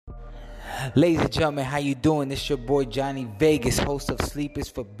Ladies and gentlemen, how you doing? This your boy Johnny Vegas, host of Sleep is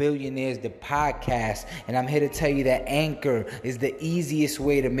for Billionaires, the podcast. And I'm here to tell you that Anchor is the easiest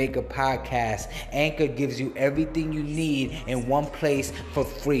way to make a podcast. Anchor gives you everything you need in one place for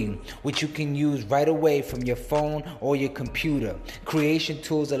free, which you can use right away from your phone or your computer. Creation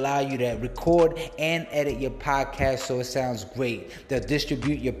tools allow you to record and edit your podcast so it sounds great. They'll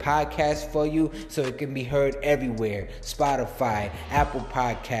distribute your podcast for you so it can be heard everywhere. Spotify, Apple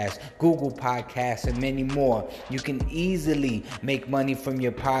Podcasts, Google Podcasts, and many more. You can easily make money from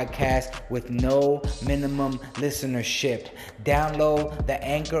your podcast with no minimum listenership. Download the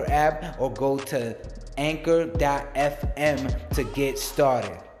Anchor app or go to anchor.fm to get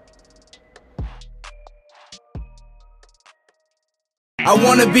started. I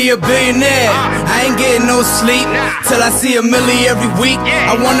wanna be a billionaire. I ain't getting no sleep till I see $1 million every week.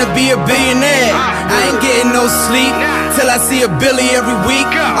 I wanna be a billionaire. I ain't getting no sleep till I see $1 billion every week.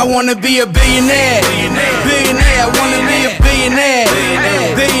 I wanna be a billionaire. Billionaire. I wanna be a billionaire.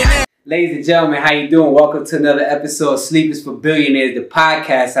 Billionaire. Ladies and gentlemen, how you doing? Welcome to another episode of Sleep is for Billionaires, the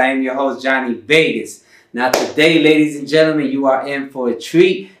podcast. I am your host, Johnny Vegas. Now today, ladies and gentlemen, you are in for a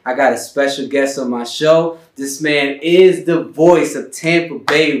treat. I got a special guest on my show. This man is the voice of Tampa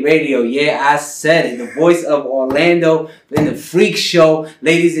Bay radio. Yeah, I said it. The voice of Orlando in the Freak Show.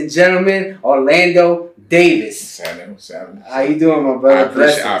 Ladies and gentlemen, Orlando Davis. Samuel. How you doing, my brother?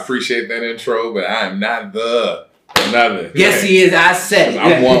 I appreciate that intro, but I am not the another. Yes, he is. I said it.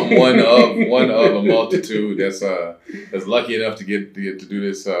 I'm one of a multitude that's lucky enough to get to do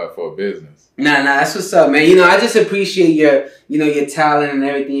this for a business. Nah, that's what's up, man. I just appreciate your talent and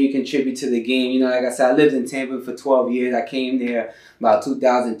everything you contribute to the game. Like I said, I lived in Tampa for 12 years. I came there about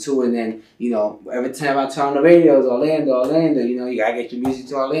 2002, and then, every time I turn on the radio, it's Orlando. You gotta get your music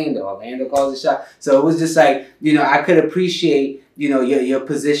to Orlando. Orlando calls the shot. So it was just like, I could appreciate, your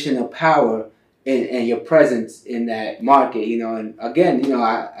position of power and your presence in that market, and again,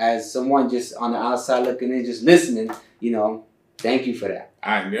 as someone just on the outside looking in, just listening, thank you for that.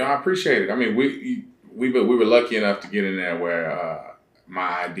 I appreciate it. I mean, we were lucky enough to get in there where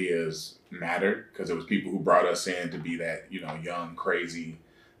my ideas mattered because it was people who brought us in to be that young, crazy,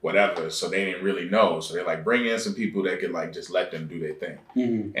 whatever. So they didn't really know. So they're like, bring in some people that could just let them do their thing.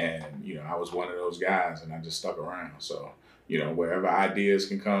 Mm-hmm. And I was one of those guys, and I just stuck around. So wherever ideas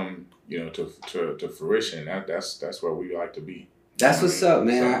can come to fruition, that's where we like to be. That's what's up,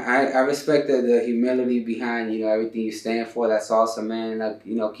 man. I respect the humility behind, everything you stand for. That's awesome, man.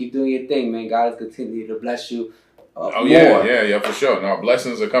 Keep doing your thing, man. God will continue to bless you. More. Yeah, for sure. No,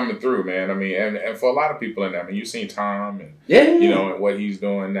 blessings are coming through, man. I mean, and for a lot of people in there, I mean, you've seen Tom and, and what he's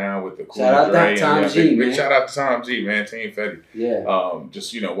doing now with the Cool Shout out to Tom G, man. Big shout out to Tom G, man. Team Fetty. Yeah.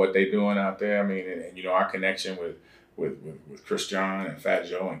 Just, what they doing out there. I mean, and our connection with Chris John and Fat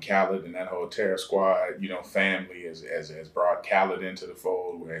Joe and Khaled and that whole Terror Squad, family has brought Khaled into the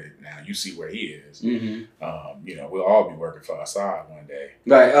fold where now you see where he is. Mm-hmm. We'll all be working for Assad one day.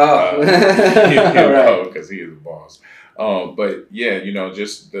 Right. Because he is the boss. But yeah,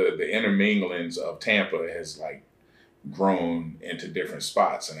 just the interminglings of Tampa has grown into different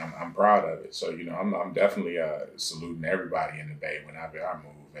spots, and I'm proud of it. So I'm definitely saluting everybody in the Bay whenever I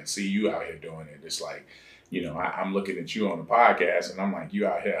move and see you out here doing it. It's like, I'm looking at you on the podcast, and I'm like, you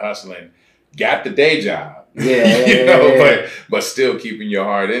out here hustling, got the day job, but still keeping your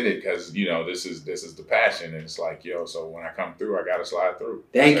heart in it because this is the passion, and it's like, so when I come through, I gotta slide through.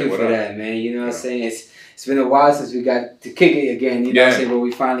 Thank you for that, man. What I'm saying? It's been a while since we got to kick it again. What I'm saying? But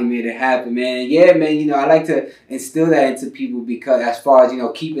we finally made it happen, man. Yeah, man. I like to instill that into people because as far as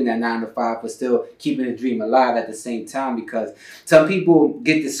keeping that 9 to 5, but still keeping the dream alive at the same time. Because some people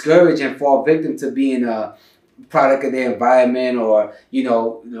get discouraged and fall victim to being a product of their environment, or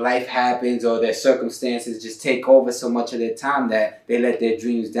life happens, or their circumstances just take over so much of their time that they let their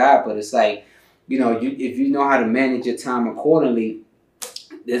dreams die. But it's like, if you know how to manage your time accordingly,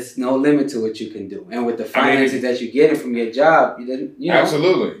 there's no limit to what you can do. And with the finances that you're getting from your job,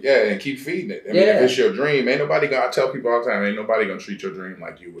 absolutely, yeah, and keep feeding it. I mean, if it's your dream, ain't nobody gonna. I tell people all the time, ain't nobody gonna treat your dream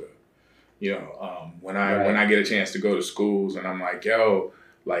like you will. When I get a chance to go to schools, and I'm like,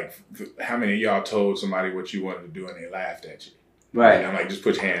 how many of y'all told somebody what you wanted to do and they laughed at you? Right. And I'm like, just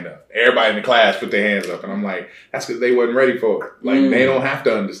put your hand up. Everybody in the class put their hands up. And I'm like, that's because they wasn't ready for it. They don't have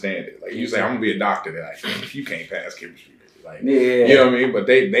to understand it. You say, I'm going to be a doctor. They're like, you can't pass chemistry. You know what I mean? But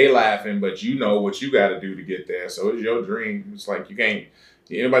they laughing, but you know what you got to do to get there. So it's your dream. It's like,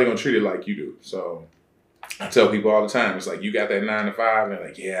 anybody going to treat it like you do. So I tell people all the time, it's like, you got that 9 to 5, and they're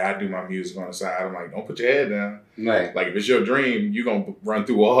like, yeah, I do my music on the side. I'm like, don't put your head down. Right. If it's your dream, you're going to run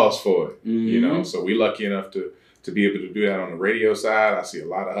through walls for it, So we lucky enough to to be able to do that on the radio side. I see a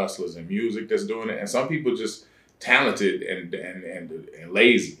lot of hustlers in music that's doing it, and some people just talented and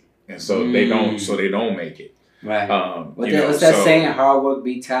lazy, and so they don't make it. Right. What's that saying? Hard work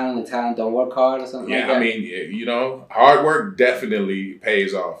beat talent, and talent don't work hard, or something like that? Yeah, I mean, you know, hard work definitely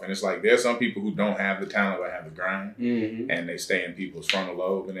pays off. And it's like there's some people who don't have the talent but have the grind, and they stay in people's frontal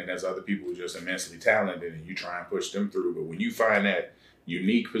lobe. And then there's other people who are just immensely talented, and you try and push them through. But when you find that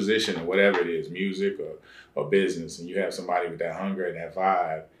unique position or whatever it is, music or business, and you have somebody with that hunger and that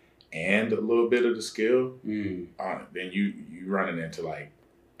vibe and a little bit of the skill, then you running into like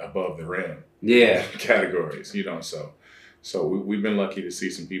above the rim categories, you know. So we've been lucky to see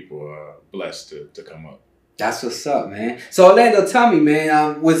some people blessed to come up. That's what's up, man. So Orlando, tell me,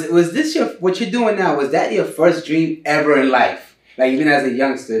 man, was this what you're doing now? Was that your first dream ever in life? Like even as a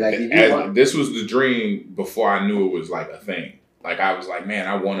youngster, like this was the dream before I knew it was like a thing. Like I was like, man,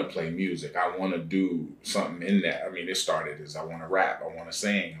 I want to play music. I want to do something in that. I mean, it started as I want to rap. I want to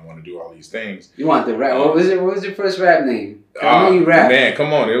sing. I want to do all these things. You want to rap? What was your first rap name? I know you rap. Man,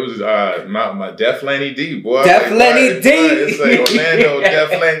 come on. It was my Def Lenny D, boy. Def Lenny D. It's like Orlando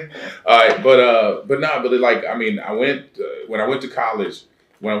Def Lenny. All right, but like, I mean, I went when I went to college.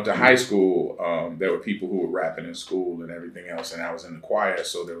 When I went to high school, there were people who were rapping in school and everything else, and I was in the choir,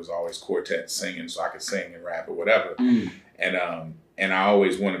 so there was always quartets singing, so I could sing and rap or whatever. And I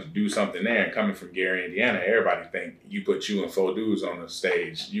always wanted to do something there. And coming from Gary, Indiana, everybody think you put you and 4 dudes on the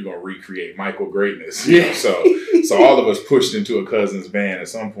stage, you're gonna recreate Michael greatness. You know? So all of us pushed into a cousin's band at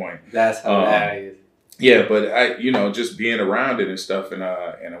some point. That's hilarious. Yeah, but I, you know, just being around it and stuff, and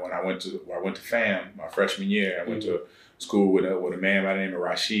when I went to FAM my freshman year, I went to school with a man by the name of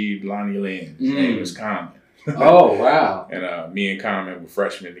Rashid Lonnie Lynn. His name is Common. Oh wow! And me and Common were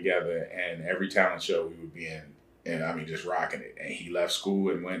freshmen together, and every talent show we would be in. And I mean, just rocking it. And he left school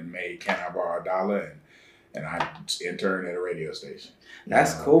and went and made Can I Borrow $1? And I interned at a radio station.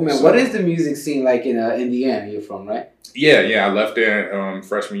 That's cool, man. So, what is the music scene like in Indiana? You're from, right? Yeah. I left there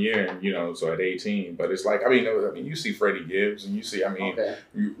freshman year, and you know, so at 18. But it's like, I mean, you see Freddie Gibbs, and you see,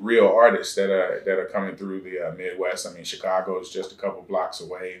 real artists that are coming through the Midwest. I mean, Chicago is just a couple blocks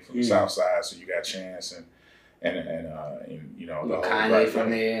away from the South Side, so you got Chance and you know, the Kanye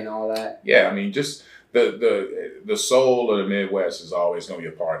from there and all that. Yeah, I mean, just the soul of the Midwest is always going to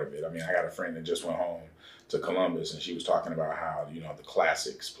be a part of it. I mean, I got a friend that just went home to Columbus, and she was talking about how, you know, the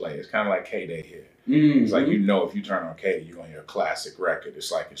classics play. It's kind of like K-Day here. It's like, you know, if you turn on K-Day, you're going to hear a classic record.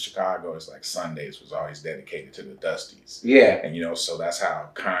 It's like in Chicago, it's like Sundays was always dedicated to the Dusties. Yeah. And, you know, so that's how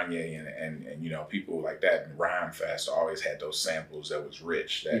Kanye and you know, people like that in Rhyme Fest always had those samples that was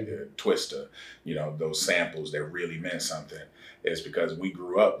rich, that Twister, you know, those samples that really meant something. Is because we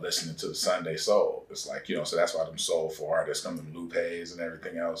grew up listening to the Sunday soul. It's like, you know, so that's why them soulful artists come, them Lupes and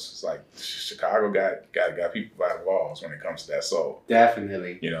everything else. It's like Chicago got people by the walls when it comes to that soul.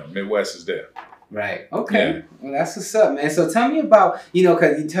 Definitely. You know, Midwest is there. Right. Okay. Yeah. Well, that's what's up, man. So tell me about, you know,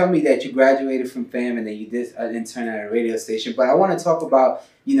 because you tell me that you graduated from FAM and then you did an intern at a radio station. But I want to talk about,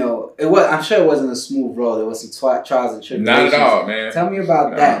 you know, I'm sure it wasn't a smooth road. There was some trials and tribulations. Not at all, man. Tell me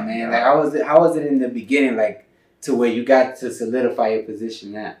about that, man. Like, how was it in the beginning, like, to where you got to solidify your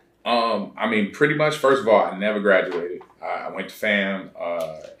position now? I mean, pretty much. First of all, I never graduated. I went to FAM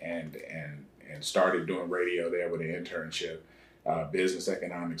and started doing radio there with an internship, business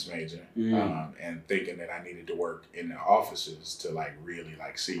economics major, and thinking that I needed to work in the offices to like really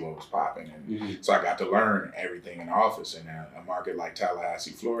like see what was popping. And so I got to learn everything in the office. In a market like Tallahassee,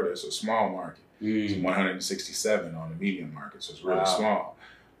 Florida, it's a small market. It's 167 on the medium market, so it's really small.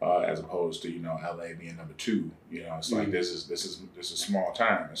 As opposed to, you know, LA being number 2, you know, it's like this is small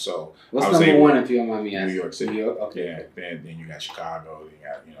time. And so what's number 1 if you don't mind me asking? New York City. New York, okay. Yeah, then you got Chicago, you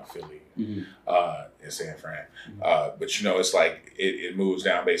got, you know, Philly, and San Fran. But you know, it's like it moves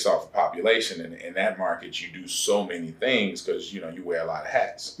down based off of population, and in that market you do so many things because, you know, you wear a lot of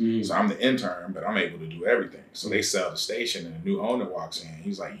hats. So I'm the intern, but I'm able to do everything. So they sell the station, and a new owner walks in.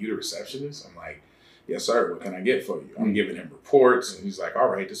 He's like, "You the receptionist?" I'm like, "Yes, sir. What can I get for you?" I'm giving him reports, and he's like, "All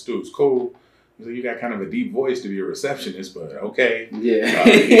right, this dude's cool." He's like, "You got kind of a deep voice to be a receptionist, but okay." Yeah.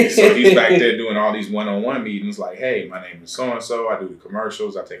 So he's back there doing all these one-on-one meetings, like, "Hey, my name is so-and-so. I do the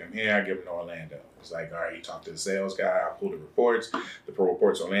commercials. I take them here. I give them to Orlando." It's like, "All right, you talk to the sales guy. I pull the reports. The pro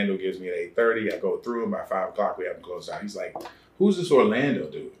reports Orlando gives me at 8:30. I go through them. By 5 o'clock, we have them closed out." He's like, "Who's this Orlando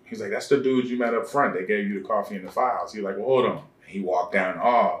dude?" He's like, "That's the dude you met up front. They gave you the coffee and the files." He's like, "Well, hold on." He walked down the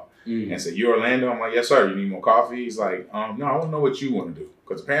hall. And said, "You Orlando?" I'm like, "Yes, sir. You need more coffee?" He's like, "No, I want to know what you want to do.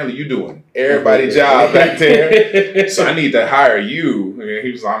 Because apparently you're doing everybody's job back there. So I need to hire you."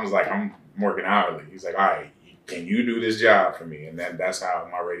 I was like, "I'm working hourly." He's like, "All right, can you do this job for me?" And that's how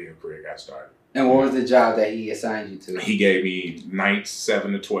my radio career got started. And what was the job that he assigned you to? He gave me nights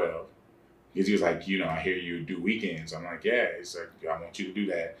 7 to 12. Because he was like, I hear you do weekends. I'm like, yeah. He's like, I want you to do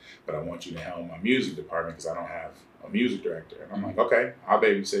that, but I want you to helm my music department because I don't have a music director. And I'm like, okay, I'll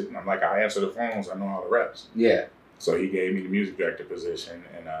babysit. And I'm like, I answer the phones. I know all the reps. Yeah. So he gave me the music director position,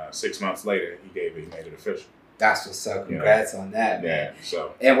 and 6 months later, he made it official. That's what's up. Congrats on that, man. Yeah.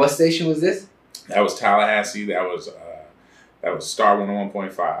 So. And what station was this? That was Tallahassee. That was Star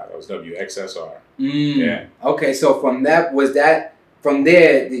 101.5. That was WXSR. Yeah. Okay, so from there,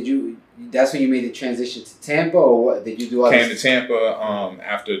 that's when you made the transition to Tampa, or what? Did you do all Came to Tampa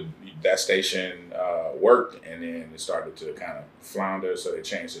after that station worked, and then it started to kind of flounder, so they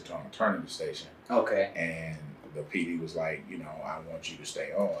changed it to an alternative station. Okay. And the PD was like, I want you to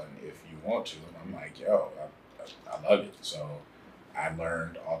stay on if you want to. And I'm like, yo, I love it. So I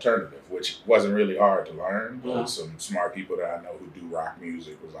learned alternative, which wasn't really hard to learn. But some smart people that I know who do rock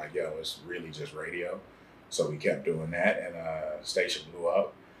music was like, yo, it's really just radio. So we kept doing that, and station blew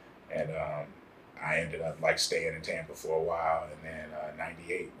up. And I ended up staying in Tampa for a while. And then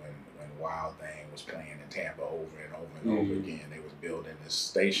 98, when Wild Thing was playing in Tampa over and over and over again, they was building this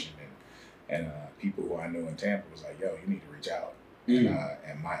station. And people who I knew in Tampa was like, yo, you need to reach out. And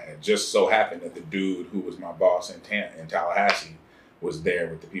it just so happened that the dude who was my boss in Tallahassee was there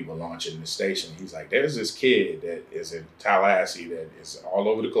with the people launching the station. He's like, there's this kid that is in Tallahassee that is all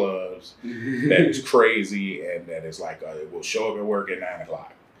over the clubs, that is crazy, and that is will show up at work at 9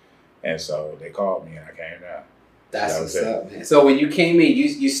 o'clock. And so they called me, and I came down. That's what's up, man. So when you came in,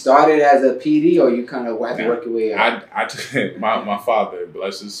 you started as a PD, or you kind of had to work your way up? My father,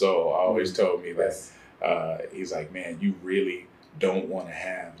 bless his soul, always told me that he's like, man, you really don't want to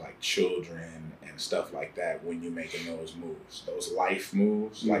have children and stuff like that when you're making those moves, those life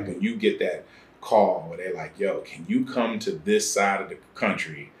moves. Like when you get that call where they're like, yo, can you come to this side of the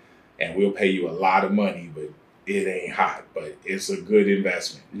country and we'll pay you a lot of money, but it ain't hot, but it's a good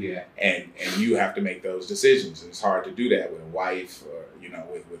investment. Yeah. And you have to make those decisions. And it's hard to do that with a wife or,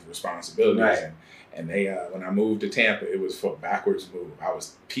 with responsibilities. Right. And they, when I moved to Tampa, it was for a backwards move. I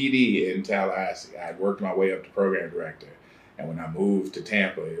was PD in Tallahassee. I had worked my way up to program director. And when I moved to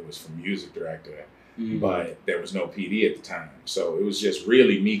Tampa, it was from music director. But there was no PD at the time. So it was just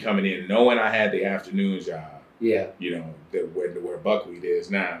really me coming in, knowing I had the afternoon job. Yeah. Where Buckwheat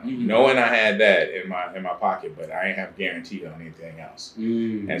is now. Knowing I had that in my pocket, but I ain't have guaranteed on anything else.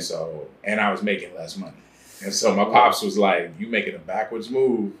 And I was making less money. And so my pops was like, you making a backwards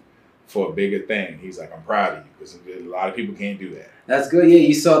move for a bigger thing. He's like, I'm proud of you, because a lot of people can't do that. That's good. Yeah,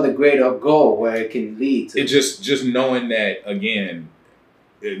 you saw the greater goal where it can lead to. It just knowing that, again,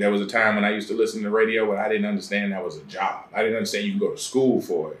 there was a time when I used to listen to radio when I didn't understand that was a job. I didn't understand you can go to school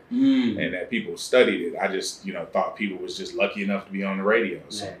for it and that people studied it. I just, thought people was just lucky enough to be on the radio.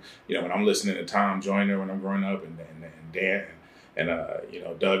 So, when I'm listening to Tom Joyner when I'm growing up and Dan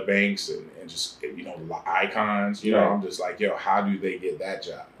and Doug Banks and just, icons, I'm just like, yo, how do they get that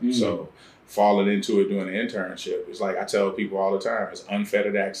job? So falling into it doing an internship, it's like I tell people all the time, it's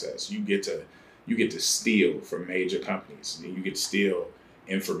unfettered access. You get to steal from major companies. You get to steal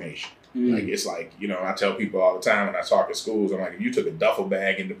information. It's like, I tell people all the time when I talk at schools, I'm like, if you took a duffel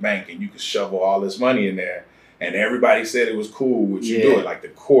bag in the bank and you could shovel all this money in there and everybody said it was cool, would you do it? Like the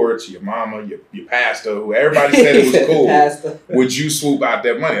courts, your mama, your pastor, who everybody said it was cool, would you swoop out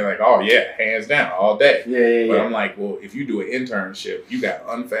that money? Like, oh yeah, hands down, all day. But I'm like, well, if you do an internship, you got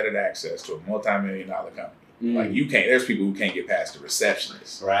unfettered access to a multi-million-dollar company. Like there's people who can't get past the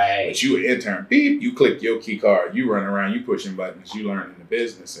receptionist. Right. But you an intern, beep, you click your key card, you run around, you pushing buttons, you learning the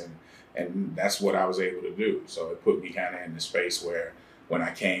business, and that's what I was able to do. So it put me kind of in the space where when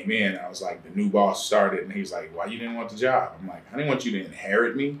I came in, I was like, the new boss started, and he's like, why you didn't want the job? I'm like, I didn't want you to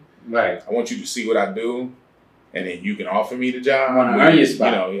inherit me. Right. I want you to see what I do, and then you can offer me the job. I want to earn your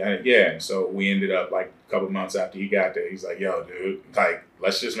spot. Yeah. So we ended up a couple months after he got there, he's like, yo, dude,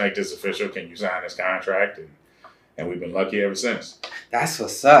 let's just make this official. Can you sign this contract? And we've been lucky ever since. That's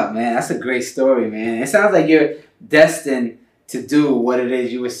what's up, man. That's a great story, man. It sounds like you're destined to do what it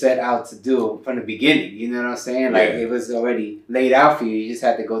is you were set out to do from the beginning. You know what I'm saying? Like it was already laid out for you. You just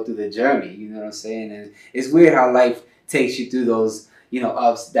had to go through the journey. You know what I'm saying? And it's weird how life takes you through those,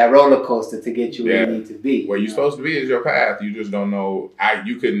 ups, that roller coaster to get you where you need to be. Where you're supposed to be is your path. You just don't know.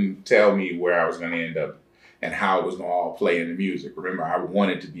 You couldn't tell me where I was going to end up and how it was going to all play in the music. Remember, I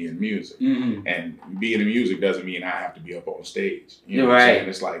wanted to be in music. And being in music doesn't mean I have to be up on stage. You know what I'm saying?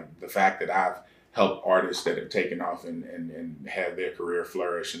 It's like the fact that I've helped artists that have taken off and had their career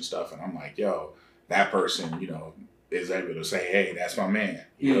flourish and stuff. And I'm like, yo, that person, is able to say, hey, that's my man.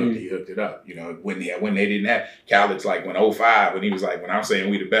 He hooked it up. You know, when they didn't have Khaled's like when 05, when he was like, when I'm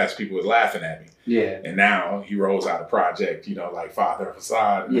saying we the best, people was laughing at me. Yeah. And now he rolls out a project, you know, like Father of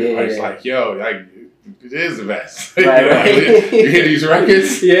Facade. And everybody's like, yo, like, it is the best. Right. You hear these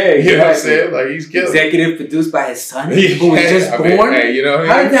records? Yeah, exactly. You know what I'm saying? Like, he's killing. Executive produced by his son, who was just born. Hey, you know what I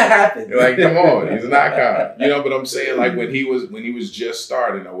mean? How did that happen? Like, come on, he's an icon. You know, but I'm saying, like, when he was just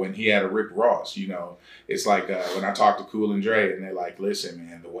starting, or when he had a Rick Ross, you know, it's like when I talk to Cool and Dre, and they're like, listen,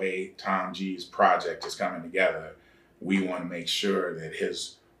 man, the way Tom G's project is coming together, we want to make sure that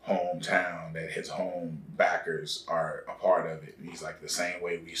his hometown, that his home backers are a part of it. And he's like, the same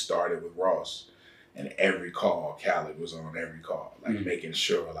way we started with Ross. And every call, Khaled was on every call, like making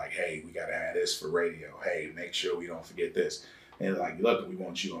sure, like, hey, we got to have this for radio. Hey, make sure we don't forget this. And like, look, we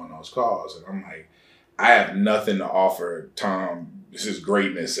want you on those calls. And I'm like, I have nothing to offer Tom. This is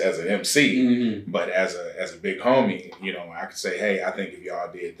greatness as an MC, but as a big homie, you know, I could say, hey, I think if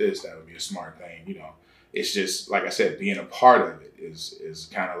y'all did this, that would be a smart thing. You know, it's just, like I said, being a part of it is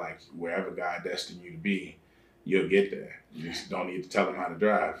kind of like wherever God destined you to be, you'll get there. You just don't need to tell them how to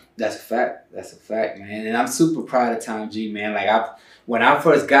drive. That's a fact. That's a fact, man. And I'm super proud of Tom G, man. Like, when I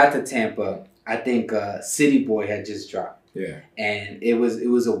first got to Tampa, I think City Boy had just dropped. Yeah. And it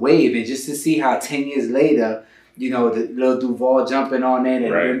was a wave. And just to see how 10 years later, you know, the Lil Duval jumping on it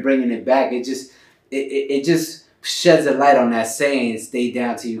and bringing it back, it just sheds a light on that saying, stay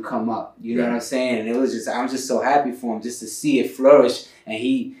down till you come up. You know what I'm saying? And I'm just so happy for him just to see it flourish. And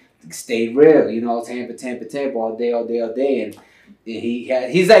he stayed real, you know, Tampa, all day. And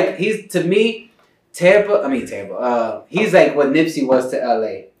he's to me, Tampa, he's like what Nipsey was to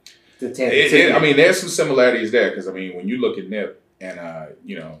LA. To Tampa. I mean, there's some similarities there, because I mean, when you look at Nip and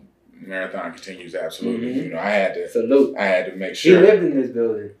you know, Marathon continues, absolutely. You know, I had to make sure. He lived in this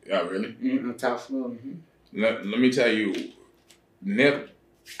building. Oh, really? On top floor. Let me tell you, Nip,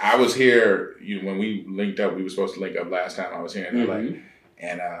 I was here, you know, when we linked up. We were supposed to link up last time I was here in LA.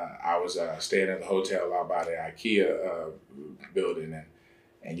 And I was staying at the hotel out by the IKEA building,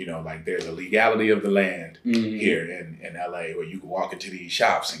 and you know, like, there's a legality of the land here in LA where you can walk into these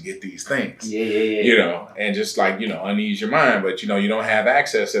shops and get these things. Yeah. You know, and just like, you know, unease your mind, but you know, you don't have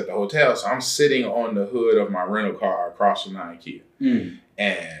access at the hotel. So I'm sitting on the hood of my rental car across from the IKEA,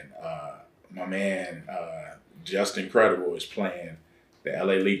 and my man Just Incredible is playing. The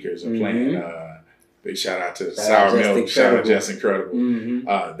LA Leakers are playing. Big shout out to Sour Milk. Shout out Just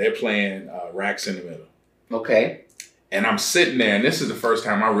Incredible. They're playing Racks in the Middle. Okay. And I'm sitting there, and this is the first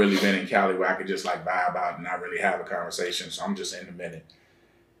time I've really been in Cali where I could just like vibe out and not really have a conversation. So I'm just in the minute.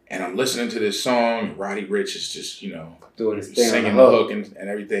 And I'm listening to this song. Roddy Ricch is just, you know, doing his thing, singing the hook and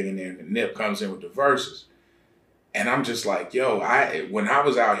everything. And then Nip comes in with the verses. And I'm just like, yo, when I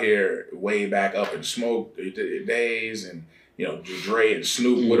was out here way back up in Smoke days, and you know, Dre and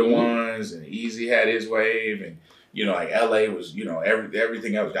Snoop were the ones, and Easy had his wave, and you know, like LA was, you know,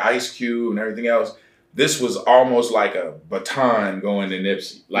 everything else, Ice Cube and everything else. This was almost like a baton going to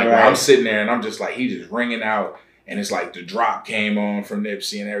Nipsey. Like I'm sitting there and I'm just like, he just ringing out, and it's like the drop came on from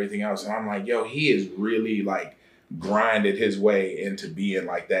Nipsey and everything else, and I'm like, yo, he is really like grinded his way into being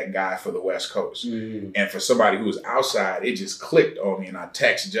like that guy for the West Coast. And for somebody who was outside, it just clicked on me, and I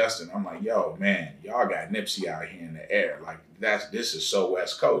text Justin. I'm like, yo, man, y'all got Nipsey out here in the air. Like, this is so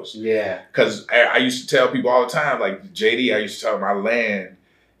West Coast. Yeah. Because I used to tell people all the time, like JD, I used to tell him I land,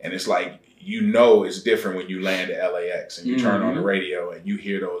 and it's like, you know, it's different when you land at LAX and you turn on the radio and you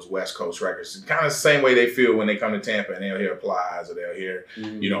hear those West Coast records. It's kind of the same way they feel when they come to Tampa and they'll hear Plies, or they'll hear,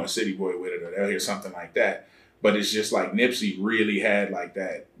 you know, a City Boy with it, or they'll hear something like that. But it's just like Nipsey really had like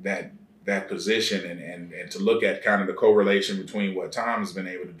that position, and to look at kind of the correlation between what Tom has been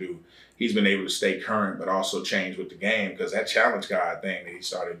able to do. He's been able to stay current, but also change with the game, because that Challenge God thing that he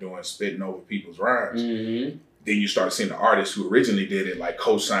started doing, spitting over people's rhymes. Then you start seeing the artists who originally did it, like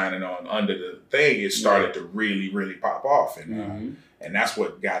co-signing on under the thing. It started to really, really pop off, and that's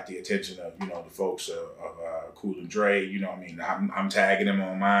what got the attention of, you know, the folks of Cool and Dre. You know, I mean, I'm tagging them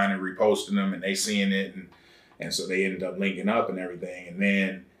on mine and reposting them, and they seeing it, and so they ended up linking up and everything. And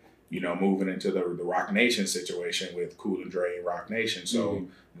then, you know, moving into the Rock Nation situation with Cool and Dre and Rock Nation. So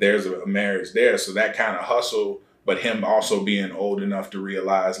there's a marriage there. So that kind of hustle, but him also being old enough to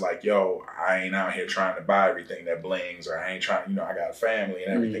realize, like, yo, I ain't out here trying to buy everything that blings, or I ain't trying, you know, I got a family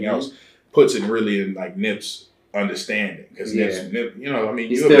and everything else, puts it really in like Nip's understanding. Because Nip, you know, I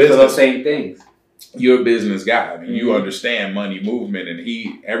mean, you're a business, those same things. You're a business guy. I mean, you understand money movement,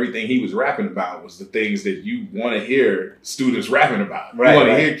 and everything he was rapping about was the things that you want to hear students rapping about. You want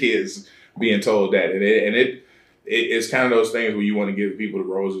to hear kids being told that, and it it's kind of those things where you want to give people the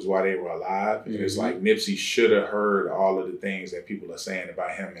roses while they were alive. And it's like Nipsey should have heard all of the things that people are saying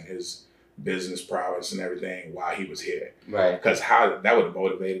about him and his business prowess and everything while he was here. Right. Because how that would have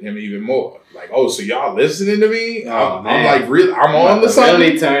motivated him even more. Like, oh, so y'all listening to me? Oh, I'm like, really? I'm on to something?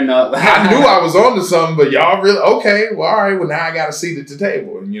 Really turn up. I knew I was on to something, but y'all really? Okay, well, all right. Well, now I got a seat at the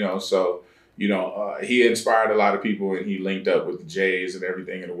table. And, so... he inspired a lot of people, and he linked up with the Jays and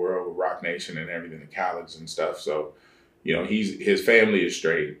everything in the world, with Rock Nation and everything, the college and stuff. So, his family is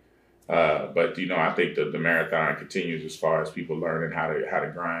straight. But I think the marathon continues as far as people learning how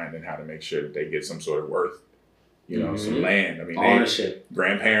to grind and how to make sure that they get some sort of worth, some land. I mean, ownership.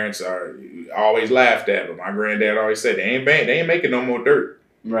 Grandparents are always laughed at, but my granddad always said they ain't making no more dirt.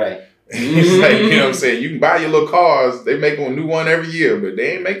 Right. It's like, you know what I'm saying? You can buy your little cars. They make a new one every year, but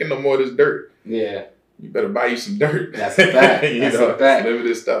they ain't making no more of this dirt. Yeah. You better buy you some dirt. That's a fact. That's a fact.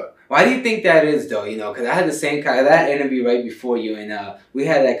 Limited stuff. Why do you think that is, though? Because I had the same kind of that interview right before you, and we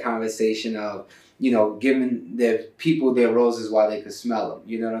had that conversation of, giving the people their roses while they could smell them.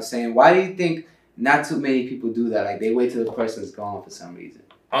 You know what I'm saying? Why do you think not too many people do that? Like, they wait till the person's gone for some reason.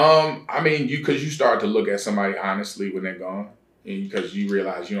 I mean, because you start to look at somebody honestly when they're gone, and because you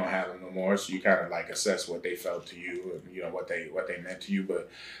realize you don't have them no more, so you kind of like assess what they felt to you, and what they meant to you. But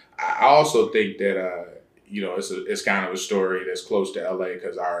I also think that it's kind of a story that's close to LA,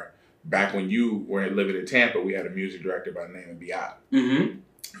 because back when you were living in Tampa, we had a music director by the name of Beata.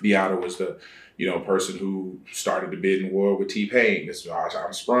 Beata was the person who started the bidding war with T-Pain. This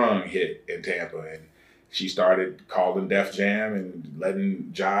I'm Sprung hit in Tampa, and she started calling Def Jam and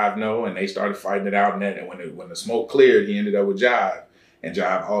letting Jive know, and they started fighting it out. And when the smoke cleared, he ended up with Jive, and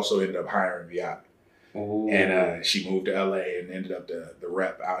Jive also ended up hiring Beata. Ooh. And she moved to LA and ended up the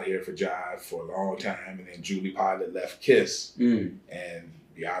rep out here for Jive for a long time. And then Julie Pilot left Kiss, and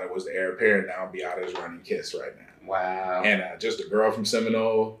Beata was the heir apparent. Now Beata is running Kiss right now. Wow. And just a girl from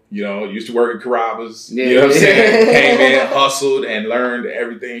Seminole, used to work at Carrabba's, you know what I'm saying? Came in, hustled, and learned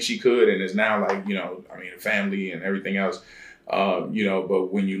everything she could, and is now like, a family and everything else.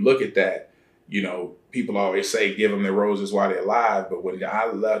 But when you look at that, people always say give them their roses while they're alive. But when I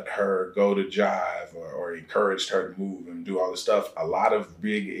let her go to Jive or encouraged her to move and do all this stuff, a lot of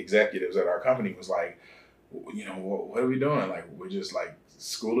big executives at our company was like, what are we doing? Like, we're just like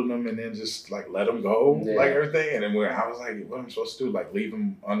schooling them and then just like let them go, like everything. And then I was like, what am I supposed to do? Like leave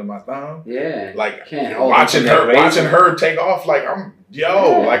them under my thumb? Yeah. Like watching her take off, like I'm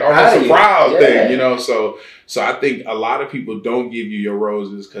like almost a proud thing, So I think a lot of people don't give you your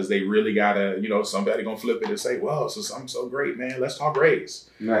roses because they really gotta, somebody gonna flip it and say, well, so I'm so great, man. Let's talk grades.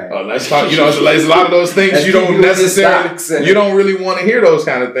 Right. Let's talk, there's a lot of those things you don't necessarily, you don't really want to hear those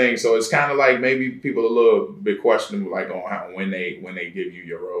kind of things. So it's kind of like maybe people a little bit questionable, like on how when they give you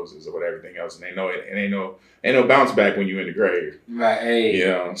your roses or what everything else, and they know it, and ain't no bounce back when you in the grave.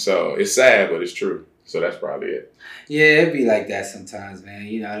 Right. So it's sad, but it's true. So that's probably it. Yeah, it'd be like that sometimes,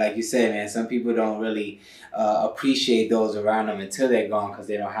 man. Like you said, man, some people don't really appreciate those around them until they're gone because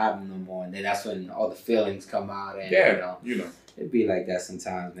they don't have them no more. And then that's when all the feelings come out. And, it'd be like that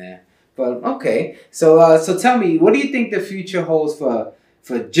sometimes, man. But, okay. So tell me, what do you think the future holds for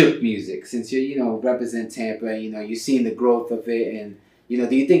juke music? Since you, represent Tampa and, you've seen the growth of it. And,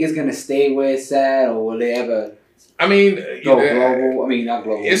 do you think it's going to stay where it's at, or will it ever... I mean, go global. I mean, not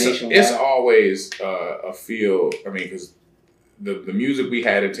global. It's always a feel. I mean, because the music we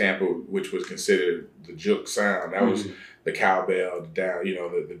had in Tampa, which was considered the juke sound, that was the cowbell, the down,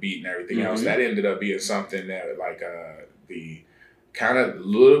 the beat and everything else. That ended up being something that, like, the kind of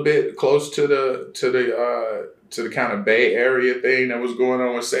little bit close to the kind of Bay Area thing that was going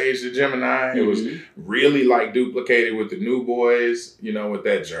on with Sage the Gemini. It was really like duplicated with the New Boys. With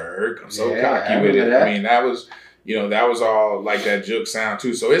that jerk. I'm so cocky with it. I mean, that was. That was all like that juke sound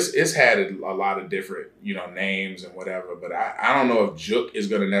too. So it's had a lot of different, names and whatever. But I don't know if juke is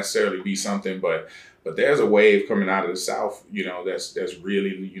going to necessarily be something, but there's a wave coming out of the South, that's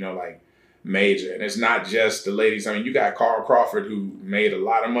really, like major. And it's not just the ladies. I mean, you got Carl Crawford, who made a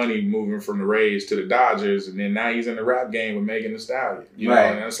lot of money moving from the Rays to the Dodgers. And then now he's in the rap game with Megan Thee Stallion, know,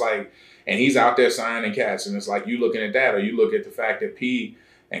 and it's like, and he's out there signing cats. And it's like, you looking at that, or you look at the fact that P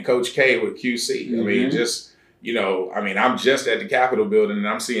and Coach K with QC. I mean, just, I'm just at the Capitol building and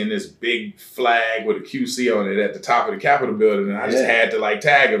I'm seeing this big flag with a QC on it at the top of the Capitol building. And I just had to like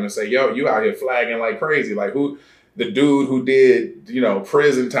tag him and say, yo, you out here flagging like crazy. Like the dude who did,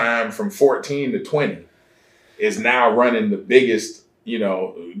 prison time from 14 to 20 is now running the biggest,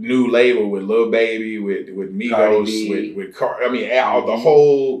 new label with Lil Baby, with Migos, with the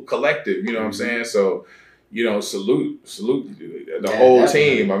whole collective, what I'm saying? So, you know, salute the Yeah, whole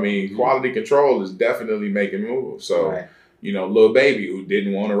definitely. team. I mean, quality control is definitely making moves. So, Right. you know, Lil Baby, who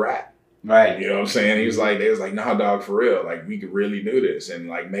didn't want to rap. Right. You know what I'm saying? He was like, they was like, nah, dog, for real. Like, we could really do this. And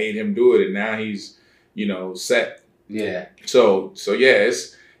like made him do it. And now he's, you know, set. Yeah. So yeah,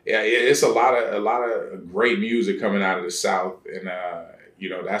 it's a lot of great music coming out of the South. And, you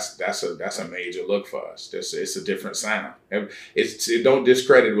know, that's a major look for us. It's a different sound. It don't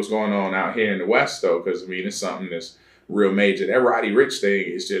discredit what's going on out here in the West though, because I mean it's something that's real major. That Roddy Ricch thing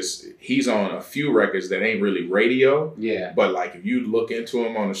is just he's on a few records that ain't really radio. Yeah. But like if you look into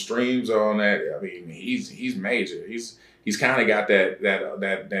him on the streams or on that, I mean he's major. He's kind of got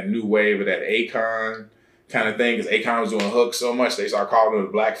that new wave of that Akon kind of thing, because Akon was doing hooks so much they started calling him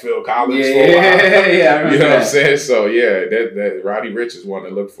the Black Phil Collins for a while. Yeah, I remember you know that. what I'm saying? So yeah, that Roddy Ricch is one to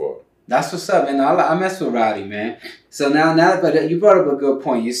look for. That's what's up, man. I mess with Roddy, man. So now, but you brought up a good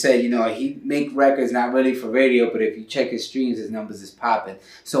point. You said, you know, he make records not really for radio, but if you check his streams, his numbers is popping.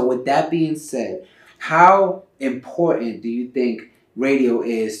 So with that being said, how important do you think radio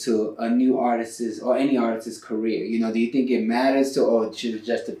is to a new artist's or any artist's career? You know, do you think it matters to, or should it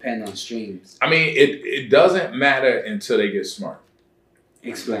just depend on streams? I mean, it doesn't matter until they get smart.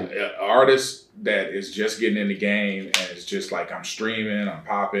 Explain. An artist that is just getting in the game and it's just like, I'm streaming, I'm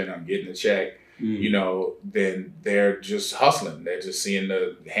popping, I'm getting a check, you know, then they're just hustling. They're just seeing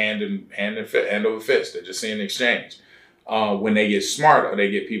the hand over fist. They're just seeing the exchange. When they get smart or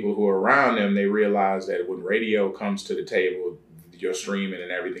they get people who are around them, they realize that when radio comes to the table, your streaming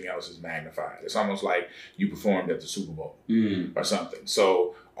and everything else is magnified. It's almost like you performed at the Super Bowl or something.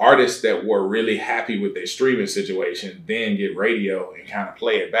 So artists that were really happy with their streaming situation then get radio and kind of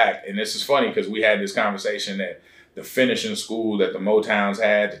play it back. And this is funny because we had this conversation at the finishing school that the Motowns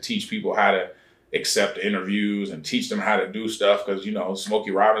had to teach people how to accept interviews and teach them how to do stuff, because, you know,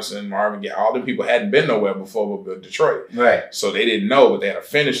 Smokey Robinson, Marvin Gaye, all them people hadn't been nowhere before but Detroit. Right. So they didn't know, but they had a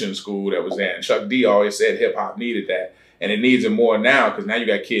finishing school that was there. And Chuck D always said hip-hop needed that. And it needs it more now because now you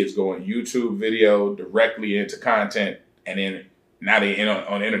got kids going YouTube video directly into content, and then now they in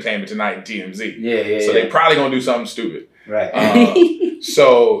on Entertainment Tonight and TMZ. Yeah. So they probably gonna do something stupid. Right.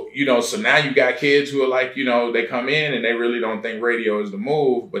 So, you know, so now you got kids who are like, you know, they come in and they really don't think radio is the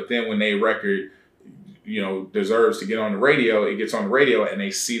move, but then when they record, you know, deserves to get on the radio, it gets on the radio and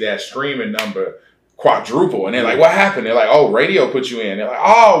they see that streaming number quadruple and they're like, what happened? They're like, oh, radio put you in. They're like,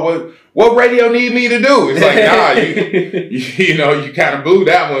 oh, what radio need me to do? It's like, nah, you know, you kind of blew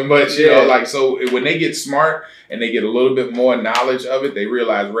that one. But, you know, like, so when they get smart and they get a little bit more knowledge of it, they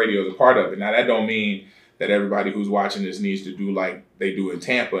realize radio is a part of it. Now, that don't mean that everybody who's watching this needs to do like they do in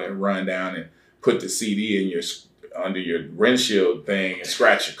Tampa and run down and put the CD in your under your windshield thing and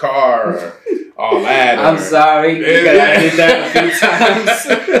scratch your car or all that. I'm sorry, because I did that a few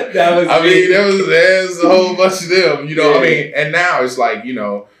times. That was there's a whole bunch of them, you know. I mean, and now it's like, you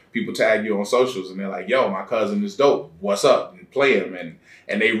know, people tag you on socials and they're like, yo, my cousin is dope, what's up, and play him,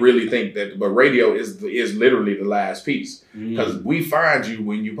 and they really think that, but radio is literally the last piece, because we find you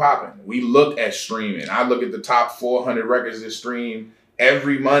when you popping. We look at streaming. I look at the top 400 records that stream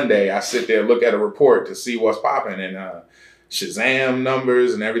every Monday. I sit there and look at a report to see what's popping, and Shazam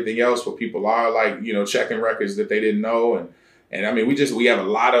numbers and everything else where people are like, you know, checking records that they didn't know. And I mean, we have a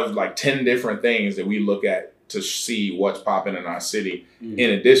lot of like 10 different things that we look at to see what's popping in our city, in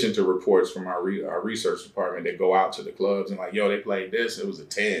addition to reports from our research department that go out to the clubs and like, yo, they played this, it was a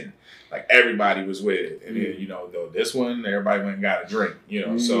 10. Like everybody was with it. And then, you know, this one, everybody went and got a drink, you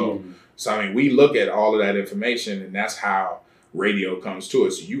know. So I mean, we look at all of that information, and that's how radio comes to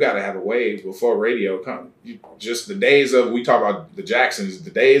us. So you got to have a way before radio comes. Just the days of, we talk about the Jacksons,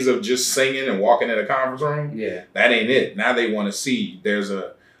 the days of just singing and walking in a conference room, that ain't it. Now they want to see there's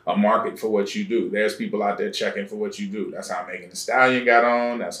a market for what you do. There's people out there checking for what you do. That's how Megan Thee Stallion got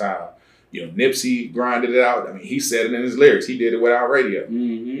on. That's how, you know, Nipsey grinded it out. I mean, he said it in his lyrics. He did it without radio.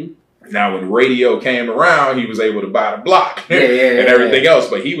 Now, when radio came around, he was able to buy the block and everything else,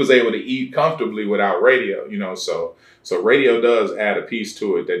 but he was able to eat comfortably without radio, you know. So radio does add a piece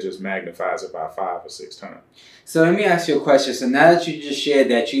to it that just magnifies it by 5 or 6 times. So let me ask you a question. So now that you just shared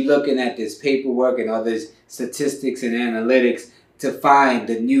that, you're looking at this paperwork and all this statistics and analytics to find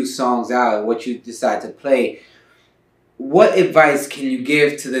the new songs out and what you decide to play. What advice can you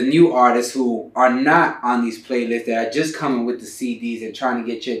give to the new artists who are not on these playlists, that are just coming with the CDs and trying to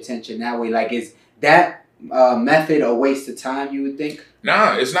get your attention that way? Like, is that method a waste of time, you would think?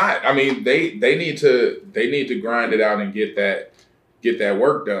 Nah, it's not. I mean, they need to grind it out and get that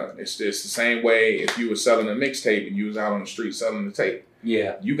work done. It's the same way if you were selling a mixtape and you was out on the street selling the tape.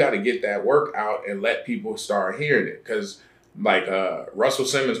 Yeah, you got to get that work out and let people start hearing it, because like Russell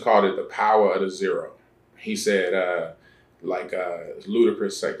Simmons called it the power of the zero. he said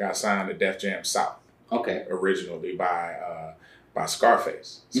Ludacris got signed to Def Jam South. Okay. Originally by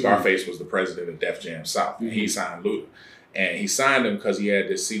Scarface. Scarface was the president of Def Jam South, and he signed Luda. And he signed him because he had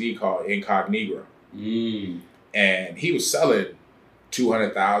this CD called Incognito. And he was selling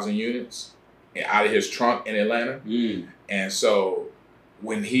 200,000 units out of his trunk in Atlanta. And so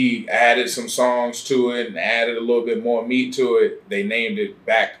when he added some songs to it and added a little bit more meat to it, they named it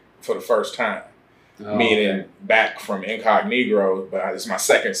Back for the first time. Meaning Back from Incognito, but it's my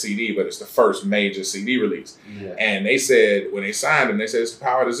second CD, but it's the first major CD release. And they said, when they signed him, they said, it's the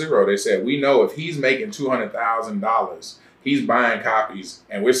power to zero. They said, we know if he's making $200,000, he's buying copies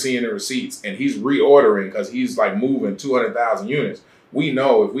and we're seeing the receipts and he's reordering because he's like moving 200,000 units. We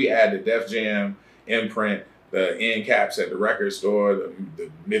know if we add the Def Jam imprint, the end caps at the record store,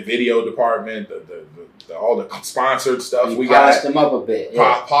 the video department, all the sponsored stuff, we got them up a bit.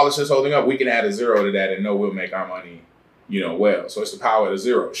 Polishers holding up. We can add a zero to that and know we'll make our money, well. So it's the power of the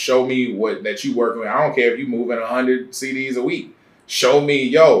zero. Show me that you working with. I don't care if you moving 100 CDs a week. Show me,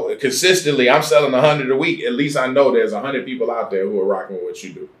 consistently I'm selling 100 a week. At least I know there's 100 people out there who are rocking with what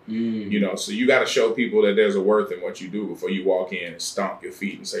you do. So you got to show people that there's a worth in what you do before you walk in and stomp your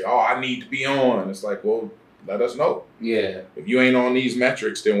feet and say, oh, I need to be on. It's like, well, let us know. Yeah. If you ain't on these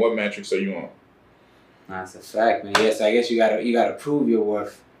metrics, then what metrics are you on? That's a fact, man. Yes, I guess you gotta prove your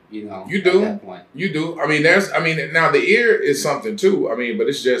worth. You do. At that point. You do. Now the ear is something too. But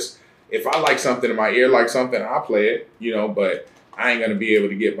it's just if I like something and my ear likes something, I'll play it. But I ain't gonna be able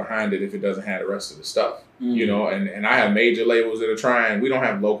to get behind it if it doesn't have the rest of the stuff. And I have major labels that are trying. We don't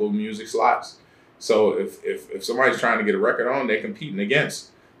have local music slots, so if somebody's trying to get a record on, they're competing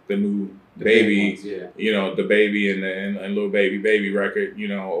against the new Baby, ones, the Baby and Lil Baby record,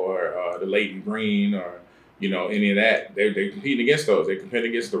 or the Leighton Green or any of that. They're competing against those. They compete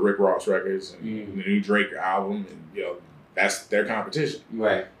against the Rick Ross records and the new Drake album, and that's their competition.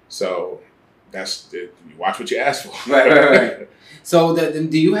 Right. So that's it. You watch what you ask for. Right. So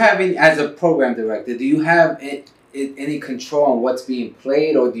do you have any, as a program director, do you have any control on what's being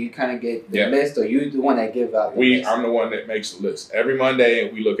played, or do you kind of get the list, or you the one that give out the list? I'm the one that makes the list. Every Monday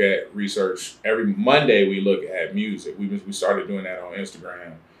we look at research. Every Monday we look at music. We started doing that on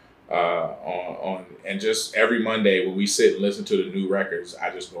Instagram. And just every Monday when we sit and listen to the new records,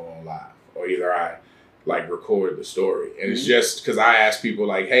 I just go on live, or either I record the story. And it's just because I ask people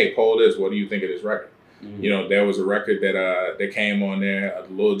like, hey, poll this, what do you think of this record? There was a record that came on there, a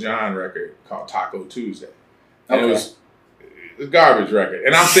Lil Jon record called Taco Tuesday. And it was a garbage record.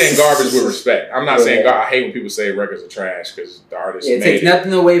 And I'm saying garbage with respect. I'm not saying I hate when people say records are trash because the artist made it. It takes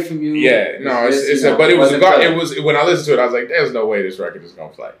nothing away from you. Yeah, no, but it was when I listened to it, I was like, there's no way this record is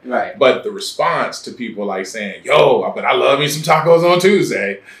gonna play. Right. But the response to people like saying, but I love me some tacos on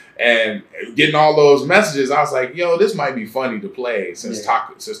Tuesday, and getting all those messages, I was like, this might be funny to play since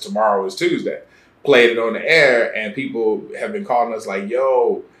tomorrow is Tuesday. Played it on the air, and people have been calling us like,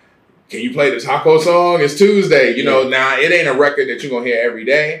 can you play the taco song? It's Tuesday. Now it ain't a record that you're going to hear every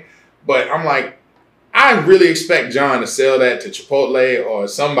day. But I'm like, I really expect John to sell that to Chipotle or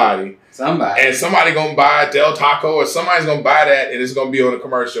somebody. And somebody going to buy Del Taco, or somebody's going to buy that and it's going to be on a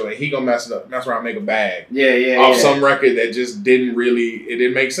commercial and he going to mess around and make a bag. Off some record that just didn't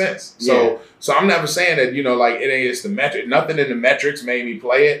make sense. So I'm never saying that, it's the metric. Nothing in the metrics made me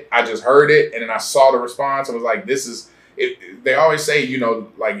play it. I just heard it and then I saw the response. I was like, this is... They always say,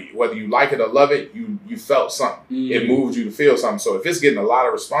 whether you like it or love it, you felt something. It moved you to feel something. So if it's getting a lot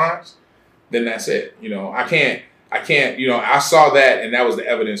of response, then that's it. I can't, I saw that and that was the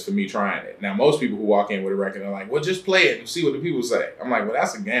evidence for me trying it. Now, most people who walk in with a record are like, well, just play it and see what the people say. I'm like, well,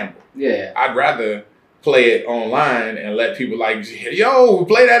 that's a gamble. Yeah. I'd rather play it online and let people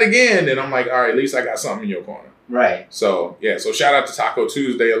play that again. And I'm like, all right, at least I got something in your corner. Right. So, so shout out to Taco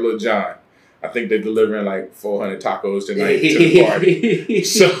Tuesday or Lil Jon. I think they're delivering like 400 tacos tonight to the party.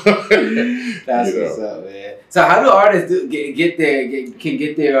 So that's what's up, man. So how do artists get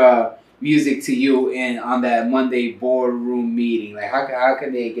their music to you on that Monday boardroom meeting? Like how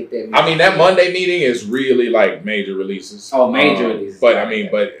can they get their music? That Monday meeting is really like major releases. Oh, major releases.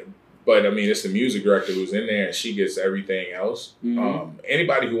 But it's the music director who's in there and she gets everything else.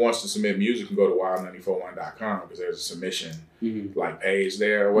 Anybody who wants to submit music can go to wild941.com because there's a submission page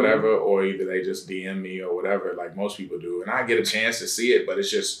there or whatever, or either they just DM me or whatever, like most people do. And I get a chance to see it, but it's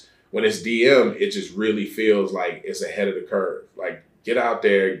just, when it's DM, it just really feels like it's ahead of the curve. Like, get out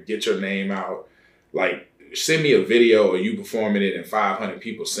there, get your name out. Like, send me a video of you performing it and 500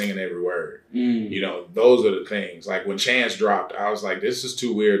 people singing every word. Those are the things. Like, when Chance dropped, I was like, this is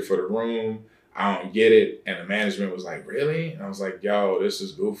too weird for the room. I don't get it. And the management was like, really? And I was like, yo, this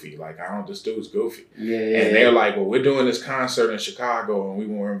is goofy. Like, this dude's goofy. Yeah. And they're like, well, we're doing this concert in Chicago and we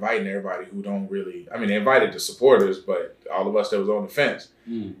were inviting everybody who don't really, I mean, they invited the supporters, but all of us that was on the fence.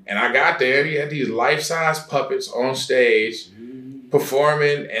 And I got there and he had these life-size puppets on stage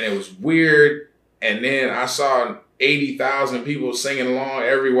performing, and it was weird. And then I saw 80,000 people singing along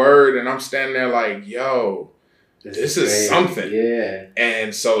every word, and I'm standing there like, yo, this is something. Yeah.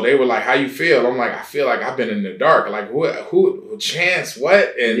 And so they were like, how you feel? I'm like, I feel like I've been in the dark. Like, who Chance,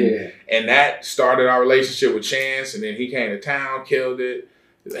 what? And that started our relationship with Chance. And then he came to town, killed it.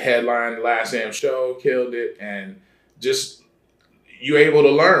 The headline, the Last Am show, killed it. And just, you able to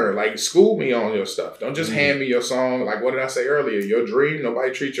learn. Like, school me on your stuff. Don't just hand me your song. Like, what did I say earlier? Your dream,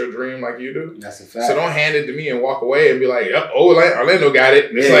 nobody treats your dream like you do. That's a fact. So don't hand it to me and walk away and be like, oh, Orlando got it.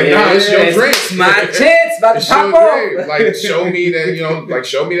 It's like, nah, it's your dream. It's my chance, about to pop off. Like, show me that,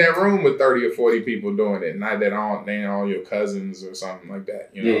 show me that room with 30 or 40 people doing it. Not that they ain't all your cousins or something like that,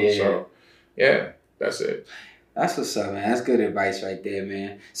 So, yeah, that's it. That's what's up, man. That's good advice right there,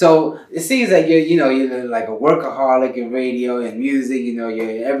 man. So it seems like you're like a workaholic in radio and music.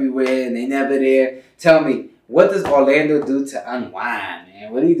 You're everywhere and they never there. Tell me, what does Orlando do to unwind,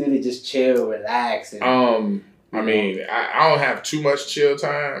 man? What do you do to just chill, relax? And, I mean, I don't have too much chill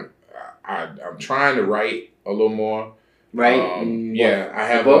time. I'm trying to write a little more. Right? Yeah, I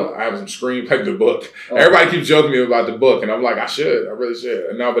have some screenplay, the book. Oh. Everybody keeps joking me about the book, and I'm like, I really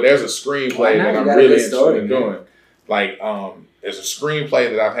should. No, but there's a screenplay that I'm really interested in doing. Like, there's a screenplay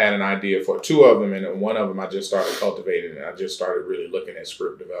that I've had an idea for, 2 of them, and one of them I just started cultivating, and I just started really looking at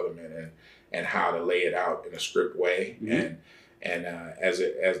script development and how to lay it out in a script way. And as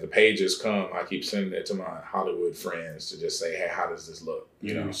the pages come, I keep sending it to my Hollywood friends to just say, hey, how does this look?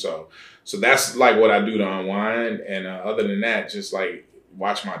 So that's like what I do to unwind. And other than that, just like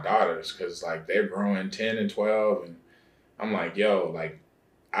watch my daughters, because like they're growing 10 and 12, and I'm like, yo, like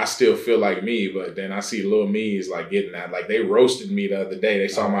I still feel like me, but then I see little me's like getting that. Like, they roasted me the other day. They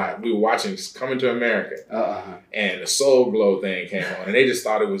saw we were watching Coming to America, and the Soul Glow thing came on, and they just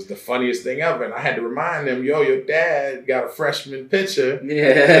thought it was the funniest thing ever. And I had to remind them, yo, your dad got a freshman picture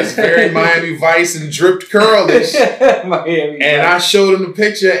that's very Miami Vice and dripped curlish. And I showed them the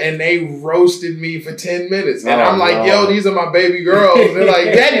picture, and they roasted me for 10 minutes. And I'm like, yo, these are my baby girls. And they're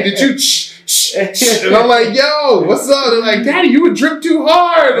like, Daddy, did you and I'm like, yo, what's up? They're like, Daddy, you would drip too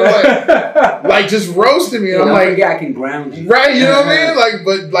hard. Like just roasting me. And I'm like, I can ground you. Right, you know what I mean? Like,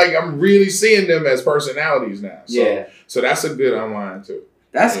 but like I'm really seeing them as personalities now. So that's a good unwind too.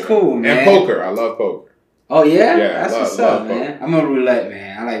 That's cool, man. And poker. I love poker. Oh yeah? Yeah, that's what's up, man. I'm a roulette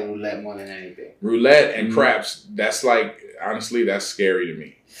man. I like roulette more than anything. Roulette and craps, that's like, honestly, that's scary to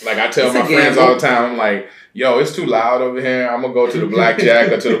me. Like, I tell my friends all the time, I'm like, yo, it's too loud over here. I'm going to go to the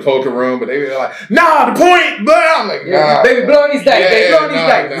blackjack or to the poker room. But they be like, nah, the point. But I'm like, nah. Baby, blow on these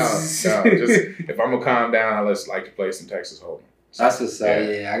dice. No. Just, if I'm going to calm down, I just like to play some Texas Hold'em. So, that's what's up.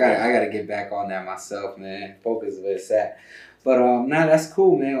 Yeah, I got to get back on that myself, man. Poker's where it's at. But, that's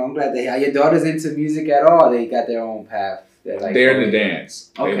cool, man. I'm glad are your daughters into music at all? They got their own path. They're in the dance.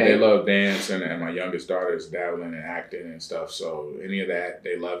 Okay. They love dance, and my youngest daughter is dabbling in acting and stuff. So any of that,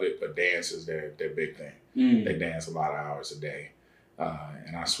 they love it. But dance is their big thing. They dance a lot of hours a day,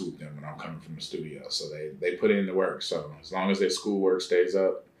 and I swoop them when I'm coming from the studio. So they put in the work. So as long as their schoolwork stays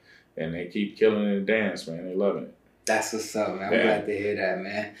up, and they keep killing it in dance, man, they loving it. That's what's up, man. I'm glad to hear that,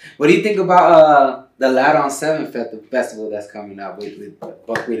 man. What do you think about the Loud on 7 festival that's coming up with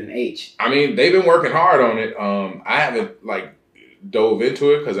Buckwheat and H? I mean, they've been working hard on it. I haven't like dove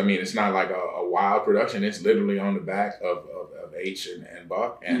into it because I mean it's not like a wild production. It's literally on the back of H and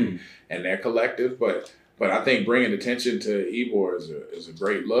Buck and their collective. But I think bringing attention to Ybor is a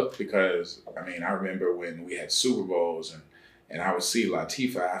great look, because I mean I remember when we had Super Bowls and I would see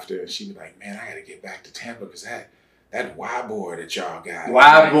Latifah after, and she'd be like, man, I got to get back to Tampa because that Y-board that y'all got.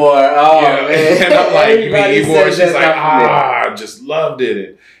 Y-board, man. And I'm like, you mean Ybor? She's like, I just loved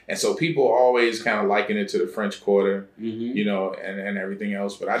it. And so people always kind of liken it to the French Quarter, and everything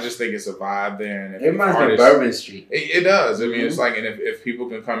else. But I just think it's a vibe there. And it reminds me of Bourbon Street. It does. I mean, it's like, and if people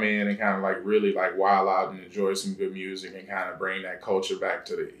can come in and kind of like really like wild out and enjoy some good music and kind of bring that culture back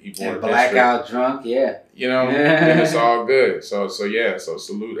to the Ybor district. Blackout drunk, then it's all good. So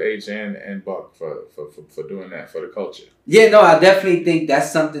salute H and Buck for doing that for the culture. Yeah, no, I definitely think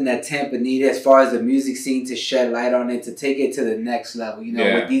that's something that Tampa needs as far as the music scene, to shed light on it, to take it to the next level.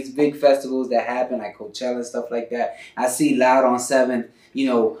 With these big festivals that happen, like Coachella and stuff like that, I see Loud on 7,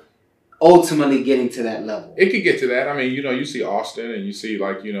 ultimately getting to that level? It could get to that. I mean, you know, you see Austin and you see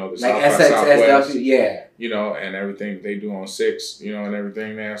like, you know, the Like South by Southwest, SXSW, yeah. you know, and everything they do on 6, you know, and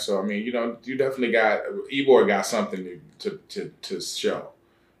everything there. So I mean, you know, you definitely got Ybor got something to show.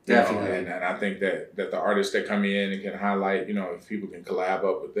 Definitely. And I think that the artists that come in and can highlight, you know, if people can collab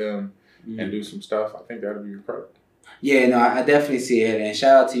up with them and do some stuff, I think that'd be incredible. Yeah, no, I definitely see it. And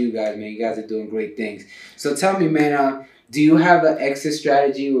shout out to you guys, man. You guys are doing great things. So tell me, man, do you have an exit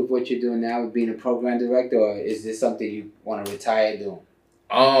strategy with what you're doing now with being a program director, or is this something you want to retire doing?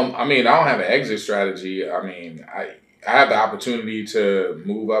 I mean, I don't have an exit strategy. I mean, I have the opportunity to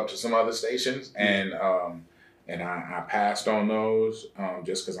move up to some other stations, and I passed on those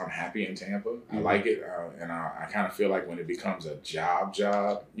just because I'm happy in Tampa. I like it, and I kind of feel like when it becomes a job,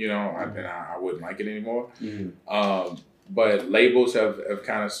 you know, then I wouldn't like it anymore. But labels have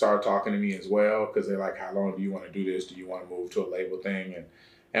kind of started talking to me as well, because they're like, how long do you want to do this? Do you want to move to a label thing?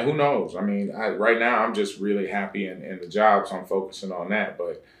 And who knows? I mean, right now I'm just really happy in the job, so I'm focusing on that.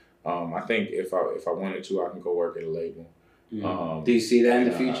 But I think if I wanted to, I can go work at a label. Do you see that in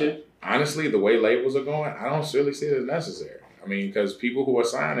the future? Honestly, the way labels are going, I don't really see it as necessary. I mean, because people who are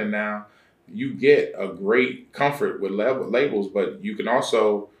signing now, you get a great comfort with labels, but you can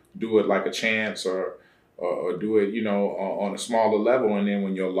also do it like a chance or do it, you know, on a smaller level. And then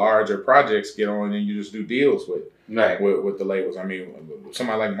when your larger projects get on, then you just do deals with the labels. I mean,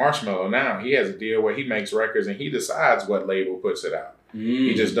 somebody like Marshmello now, he has a deal where he makes records and he decides what label puts it out.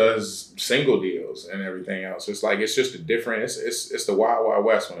 He just does single deals and everything else. It's like, it's just a different, it's the wild, wild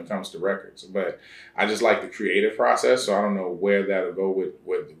west when it comes to records. But I just like the creative process. So I don't know where that'll go with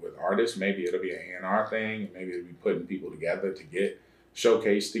artists. Maybe it'll be an A&R thing. Maybe it'll be putting people together to get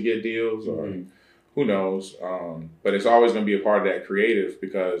showcased to get deals, or who knows. But it's always going to be a part of that creative,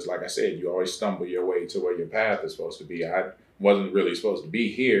 because like I said, you always stumble your way to where your path is supposed to be. I wasn't really supposed to be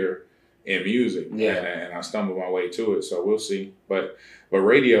here in music, and I stumbled my way to it. So we'll see. But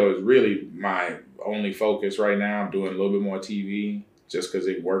radio is really my only focus right now. I'm doing a little bit more TV just because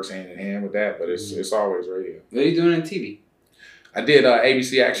it works hand in hand with that. But it's always radio. What are you doing on TV? I did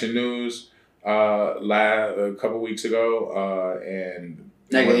ABC Action News a couple weeks ago, and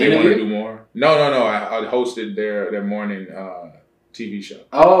they want to do more. No. I hosted their morning TV show.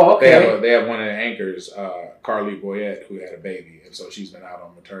 Oh, okay. They have one of the anchors, Carly Boyette, who had a baby, and so she's been out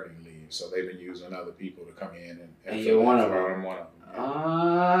on maternity leave. So they've been using other people to come in and you're one of them. I'm one of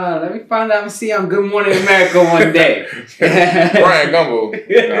them. Let me find out and see on Good Morning America one day. Brian Gumbo.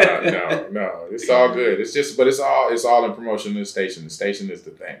 No. It's all good. It's just, but it's all in promotion of the station. The station is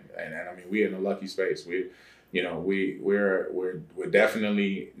the thing, and I mean, we're in a lucky space. We're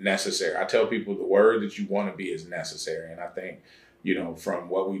definitely necessary. I tell people the word that you want to be is necessary, and I think, you know, from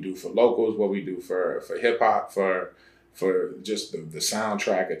what we do for locals, what we do for hip hop, for just the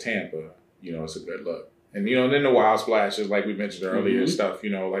soundtrack of Tampa, you know, it's a good look. And, you know, then the wild splashes, like we mentioned earlier, stuff, you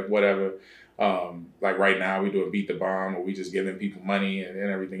know, like whatever. Like right now we do a Beat the Bomb, where we just giving people money and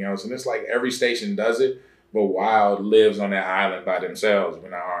everything else. And it's like every station does it, but Wild lives on that island by themselves.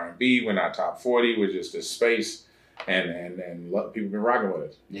 We're not R&B, we're not top 40, we're just this space, and people been rocking with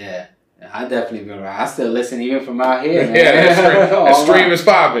us. Yeah. I definitely been right. I still listen even from out here, man. Yeah, that stream is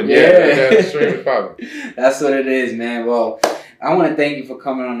popping. That stream is popping. That's what it is, man. Well, I want to thank you for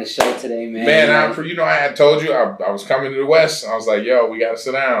coming on the show today, man. Man, I had told you I was coming to the West. I was like, yo, we got to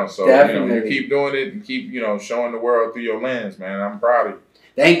sit down. So, you know, you keep doing it and keep, you know, showing the world through your lens, man. I'm proud of you.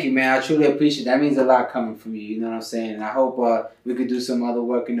 Thank you, man. I truly appreciate it. That means a lot coming from you. You know what I'm saying? And I hope we could do some other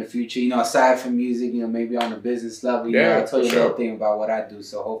work in the future. You know, aside from music, you know, maybe on a business level. You know, I told you a little thing about what I do,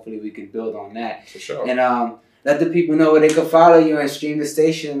 so hopefully we can build on that. For sure. And let the people know where they can follow you and stream the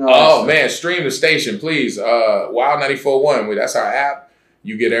station. Man, stream the station, please. Wild 94.1. That's our app.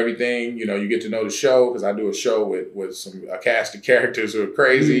 You get everything, you know, you get to know the show, because I do a show with a cast of characters who are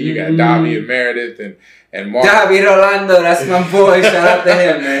crazy. You got Davi and Meredith and Mark. Davi Rolando, that's my boy. Shout out to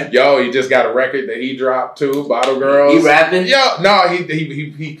him, man. Yo, he just got a record that he dropped too, Bottle Girls. He rapping? Yo, no,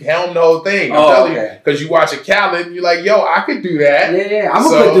 he helmed the whole thing. I'm telling you, because you watch a Khaled, you're like, yo, I could do that. Yeah, I'm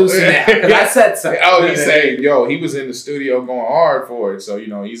a producer now, because I said so. He's saying, yo, he was in the studio going hard for it. So, you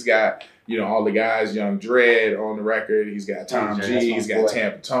know, he's got, you know, all the guys, Young Dread on the record. He's got Tom G. He's got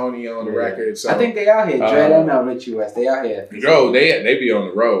Tampa Tony on the record. So I think they out here. Dread, I know Richie West. They out here. Yo, they be on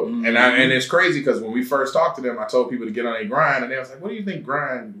the road, and it's crazy because when we first talked to them, I told people to get on a grind, and they was like, "What do you think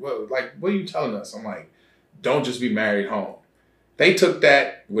grind? What are you telling us?" I'm like, "Don't just be married home." They took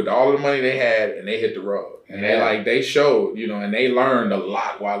that with all the money they had, and they hit the road. And they showed, you know, and they learned a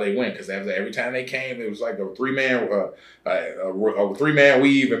lot while they went, because every time they came, it was like a three-man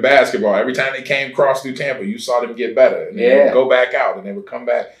weave in basketball. Every time they came across through Tampa, you saw them get better, and they would go back out, and they would come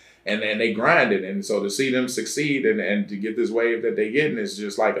back and they grinded. And so to see them succeed and to get this wave that they getting is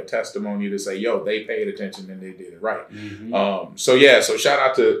just like a testimony to say, yo, they paid attention and they did it right. So shout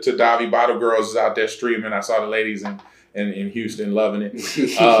out to Davi. Bottle Girls is out there streaming. I saw the ladies in Houston loving it.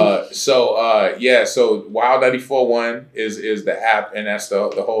 So Wild 94.1 is the app, and that's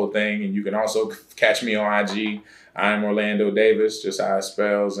the whole thing. And you can also catch me on IG. I'm Orlando Davis, just how it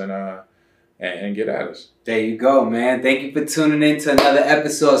spells, and get at us. There you go, man. Thank you for tuning in to another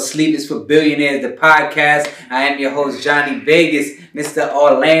episode of Sleep is for Billionaires, the podcast. I am your host, Johnny Vegas, Mr.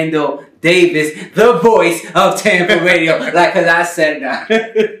 Orlando Davis, the voice of Tampa Radio. Like, cause I said now.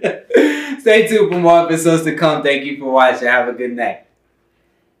 Stay tuned for more episodes to come. Thank you for watching. Have a good night.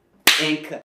 And cut.